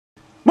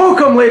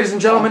Welcome, ladies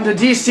and gentlemen, to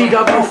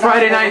DCW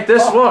Friday Night.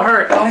 This will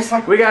hurt.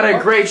 We got a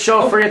great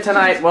show for you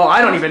tonight. Well, I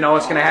don't even know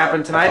what's going to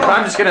happen tonight, but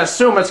I'm just going to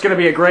assume it's going to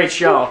be a great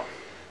show.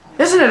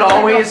 Isn't it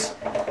always?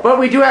 But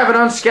we do have an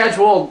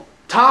unscheduled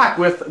talk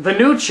with the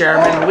new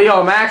chairman,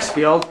 Leo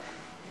Maxfield,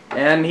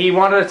 and he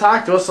wanted to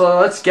talk to us, so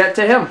let's get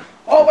to him.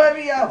 Oh,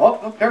 baby,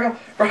 there we go.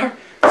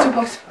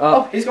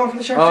 Suplex. He's going for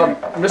the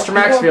sharpshooter. Mr.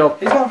 Maxfield.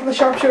 He's going for the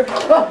sharpshooter.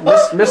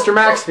 Mr.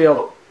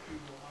 Maxfield.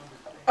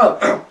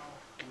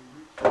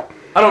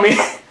 I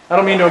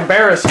don't mean to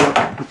embarrass you.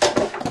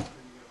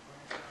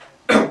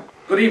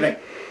 Good evening.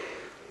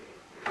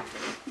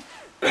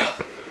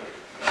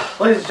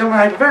 Ladies and gentlemen,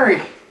 I have a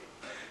very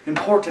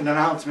important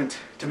announcement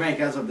to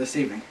make as of this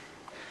evening.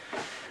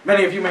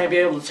 Many of you may be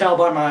able to tell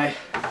by my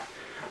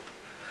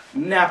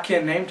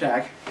napkin name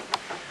tag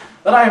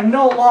that I am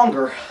no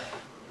longer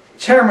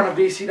chairman of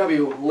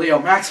DCW, Leo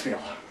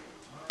Maxfield.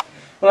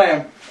 But I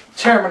am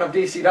chairman of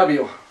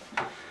DCW,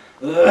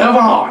 Live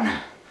On,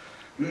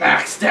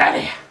 Max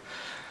Daddy.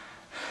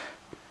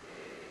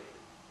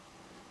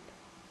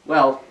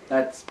 Well,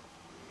 that's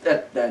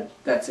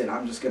it.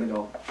 I'm just gonna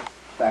go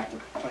back to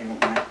playing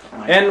with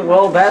my And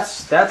well,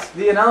 that's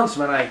the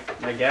announcement,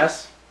 I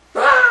guess. He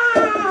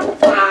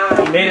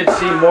made it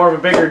seem more of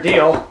a bigger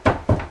deal.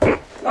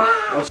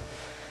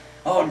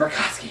 Oh, and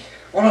Burkowski,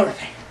 one other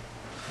thing.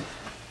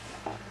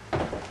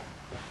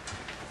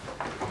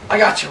 I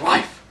got your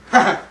wife.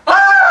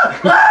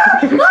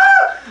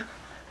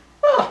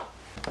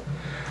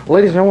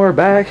 Ladies and gentlemen, we're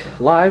back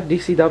live,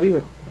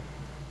 DCW.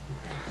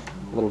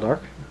 A little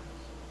dark.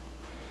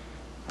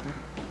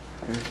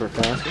 There's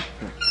Burkowski.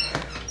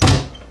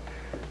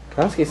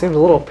 Burkowski seems a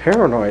little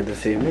paranoid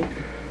this evening.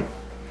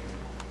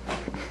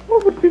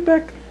 What would be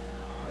back?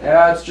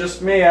 Yeah, it's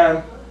just me.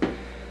 I'm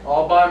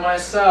all by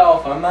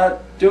myself. I'm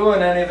not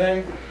doing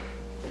anything.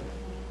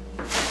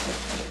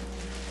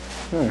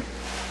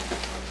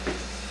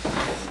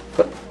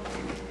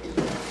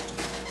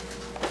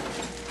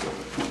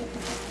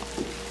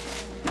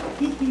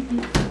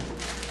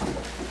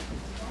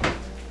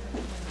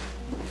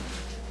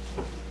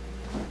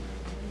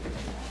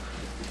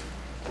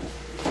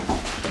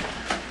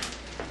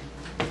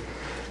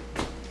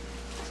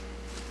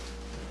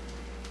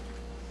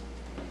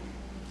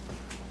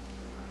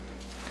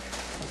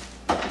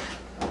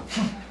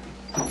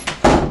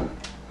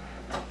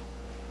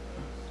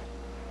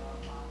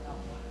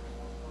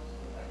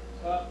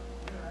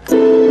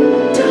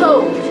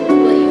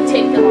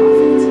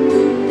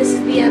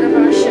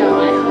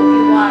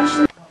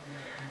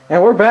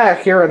 And we're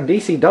back here on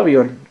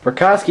DCW, and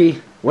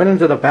Burkowski went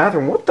into the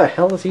bathroom. What the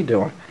hell is he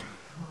doing?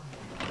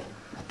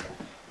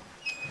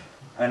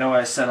 I know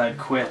I said I'd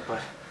quit,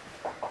 but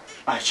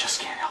I just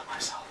can't help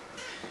myself.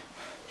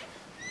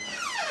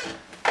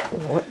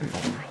 What in the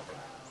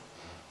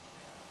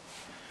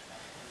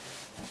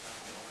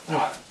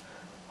world?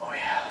 Oh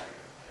yeah.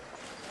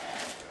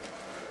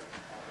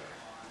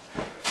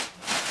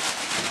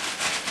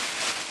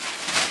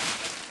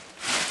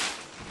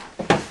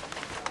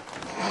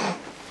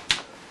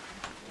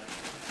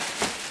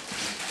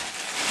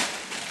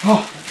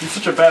 Oh, I'm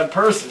such a bad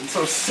person,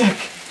 so sick.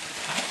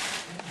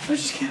 I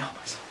just can't help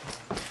myself.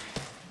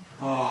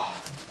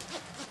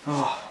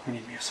 Oh, we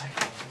need music.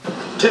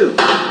 2,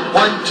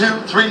 1,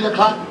 2, 3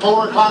 o'clock,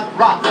 4 o'clock,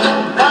 rock.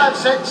 5,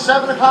 6,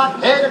 7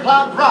 o'clock, 8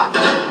 o'clock, rock.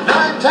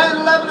 9, 10,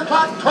 11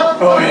 o'clock, 12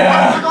 o'clock. Oh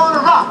yeah. We're going to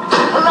rock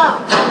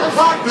around the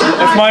clock.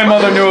 If my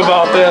mother knew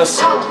about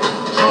this.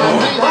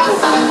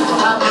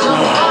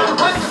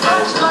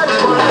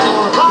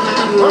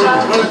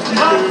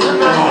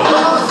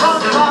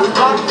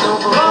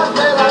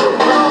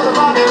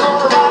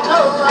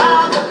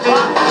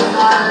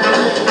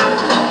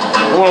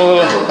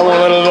 I want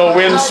to let a little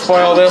wind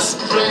spoil this.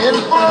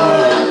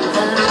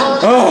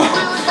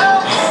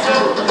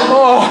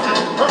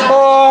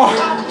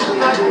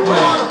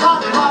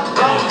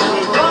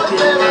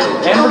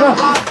 And we're done.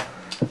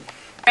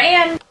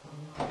 And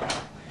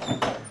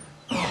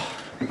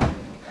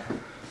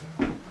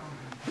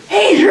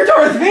Hey, you're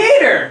Darth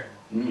Vader!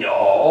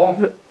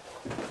 No.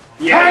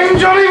 Yeah. I'm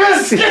Johnny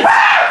Biscuit!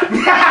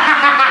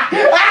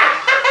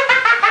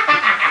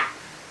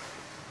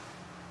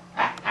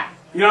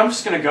 You know, I'm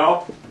just gonna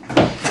go.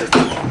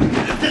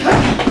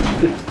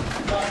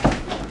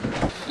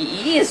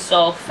 he is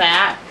so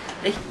fat.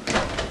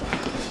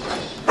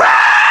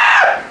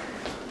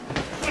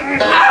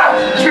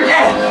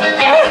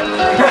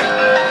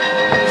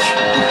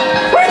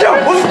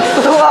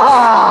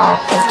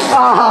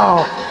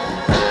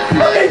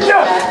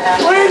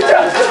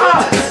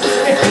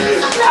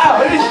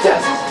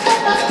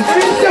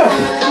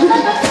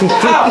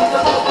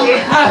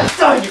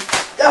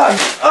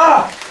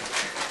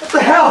 What the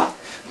hell?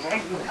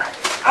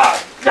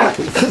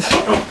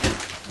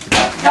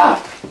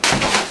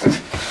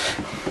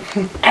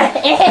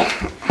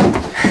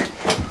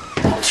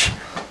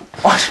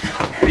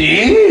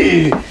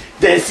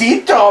 The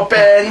seat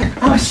open.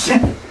 Oh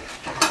shit.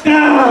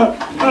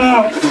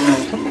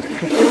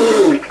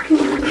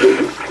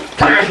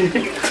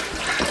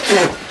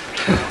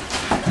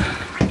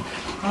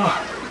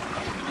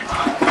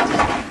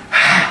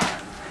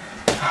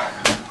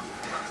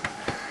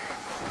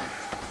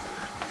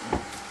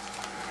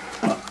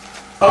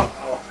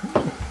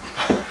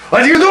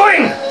 What are you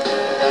doing?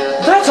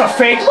 That's a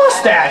fake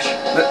mustache.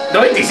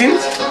 No, it isn't.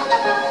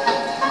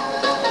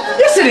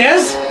 Yes, it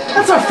is.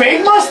 That's a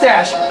fake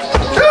mustache.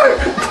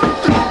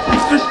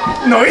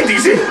 No, it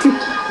isn't.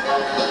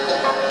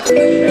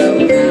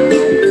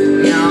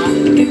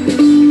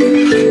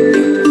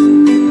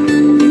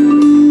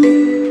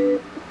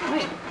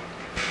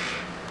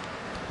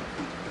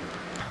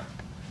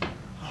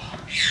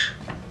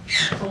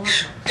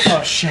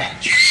 Oh shit.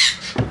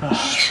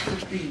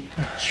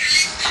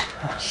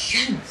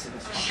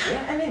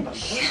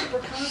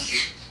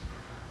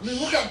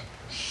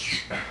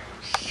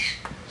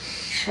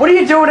 What are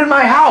you doing in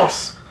my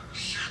house?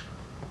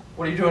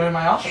 What are you doing in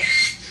my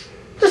office?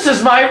 This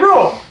is my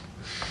room.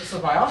 This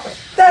is my office.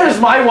 That is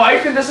my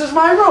wife and this is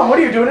my room. What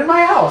are you doing in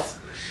my house?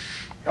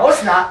 No,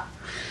 it's not.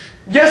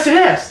 Yes, it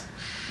is.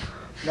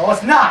 No,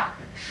 it's not.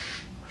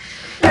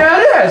 Yeah,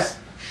 it is.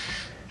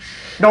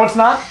 No, it's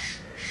not.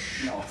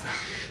 No, it's not.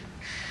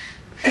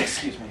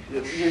 Excuse me.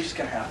 You're just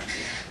gonna have to.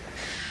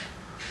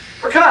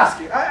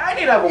 Rakanovsky, I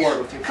need to have a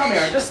word with you. Come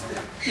here. Just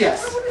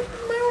yes.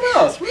 My own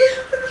house.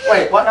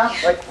 Wait, what now?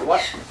 Wait,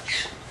 what?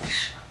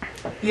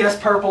 Yes,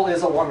 purple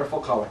is a wonderful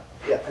color.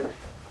 Yeah.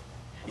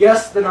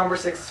 Yes, the number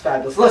 6 is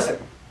fabulous. Listen,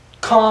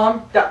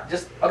 calm down.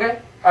 Just okay.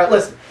 All right,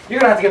 listen.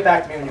 You're gonna have to get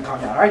back to me when you calm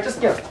down. All right, just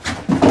give it.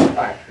 All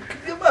right.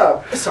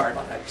 Sorry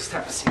about that. Just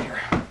have a seat here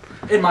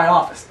in my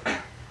office.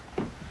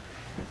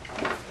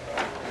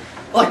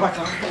 Like my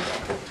car.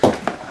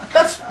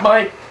 That's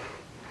my...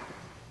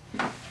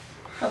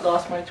 I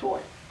lost my toy.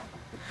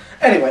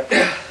 Anyway,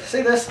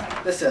 see this?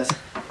 This is.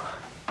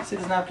 See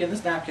this napkin?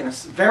 This napkin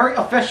is very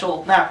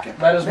official napkin.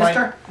 That is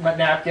Mister? my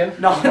napkin.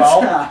 No, it's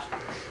well, not.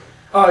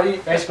 Oh,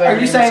 basically, are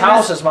you saying this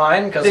house this, is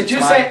mine because did it's you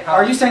my say? house.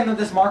 Are you saying that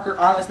this marker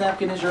on this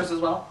napkin is yours as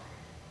well?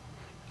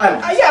 I don't.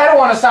 Yeah, I don't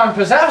want to sound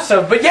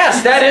possessive, but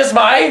yes, that is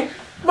my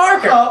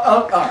marker.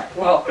 All right.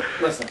 Well,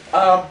 listen.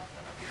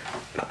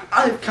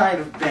 I've kind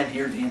of been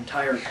here the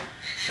entire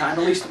time,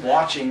 at least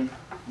watching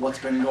what's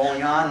been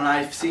going on, and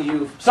I see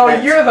you. So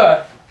you're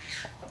the.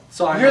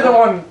 So I'm You're the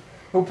one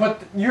who put.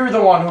 You're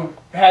the one who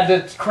had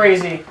the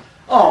crazy.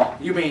 Oh,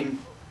 you mean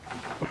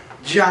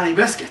Johnny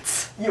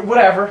Biscuits?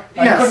 Whatever.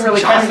 I Yes, couldn't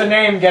really catch the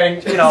name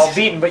getting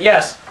beaten, but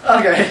yes.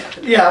 Okay.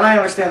 Yeah, and I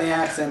understand the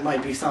accent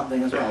might be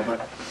something as well,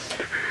 but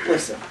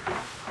listen.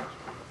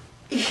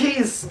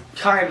 He's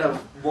kind of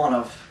one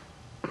of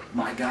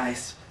my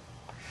guys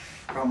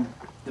from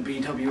the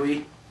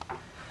BWE.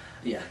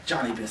 Yeah,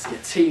 Johnny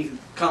Biscuits. He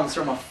comes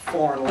from a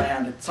foreign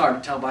land. It's hard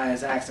to tell by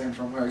his accent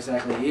from where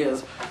exactly he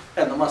is.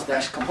 And the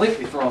mustache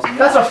completely throws me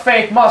That's off. a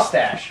fake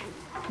mustache.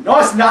 No,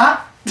 it's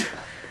not.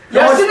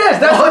 Yes, it is.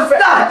 That's no, it's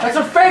not. That's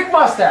a fake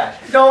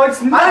mustache. No,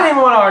 it's not. I don't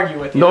even want to argue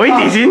with you. No,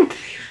 it isn't.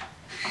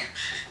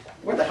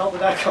 Where the hell did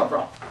that come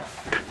from?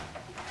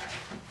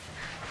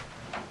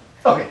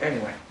 Okay,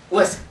 anyway.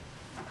 Listen.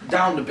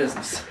 Down to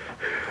business.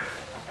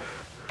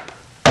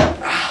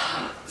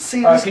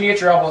 See this? Can you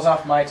get your elbows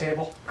off my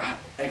table?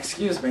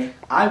 Excuse me.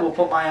 I will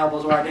put my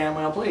elbows where I damn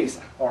well please.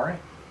 All right.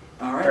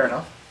 All right. Fair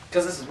enough.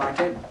 Because this is my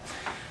table.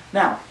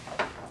 Now,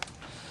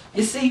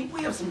 you see,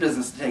 we have some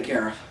business to take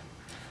care of.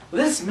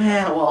 This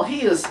man, well,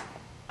 he is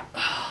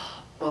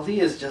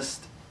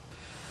just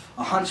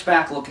a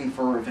hunchback looking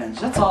for revenge.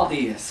 That's all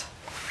he is.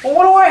 Well,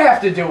 what do I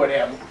have to do with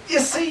him? You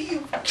see,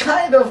 you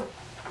kind of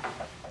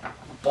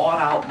bought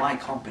out my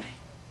company.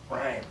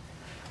 Right.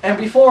 And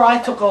before I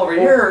took over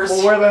yours...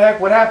 Well, where the heck?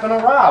 What happened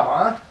to Rob,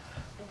 huh?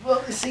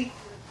 Well, you see,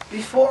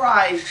 before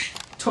I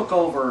took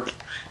over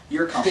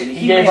your company,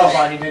 He gave up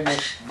on you, didn't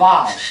he?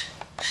 vow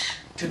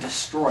to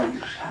destroy you,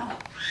 pal.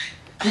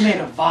 He made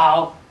a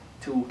vow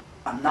to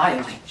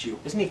annihilate you.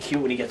 Isn't he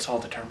cute when he gets all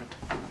determined?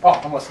 Oh,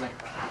 I'm listening.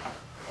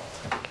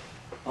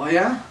 Oh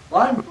yeah?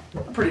 Well,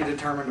 I'm pretty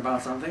determined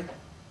about something.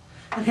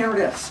 And here it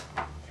is.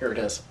 Here it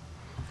is.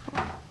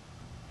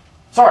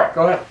 Sorry,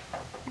 go ahead.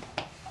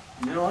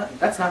 You know what?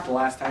 That's not the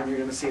last time you're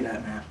gonna see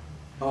that man.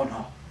 Oh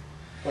no.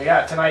 Well,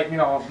 yeah, tonight,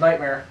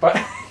 nightmare, but...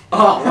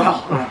 Oh,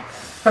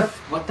 well.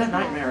 But that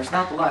nightmare is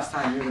not the last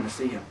time you're gonna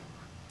see him.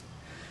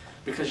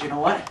 Because you know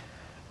what?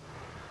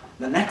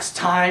 The next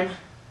time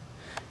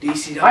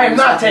DCW I am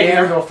not is taking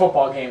on him the to air, a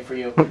football game for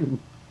you.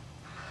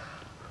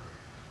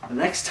 the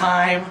next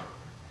time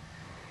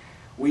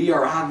we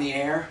are on the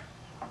air,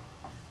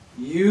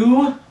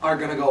 you are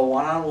gonna go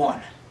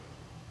one-on-one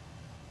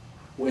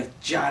with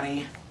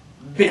Johnny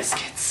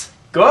Biscuits.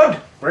 Good.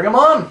 Bring him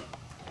on.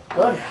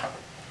 Good.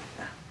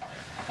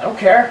 I don't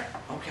care.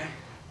 Okay.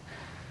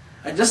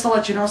 And just to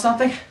let you know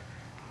something,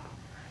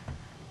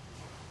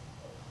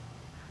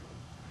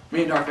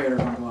 me and Darth Vader are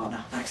gonna go out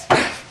now. Thanks.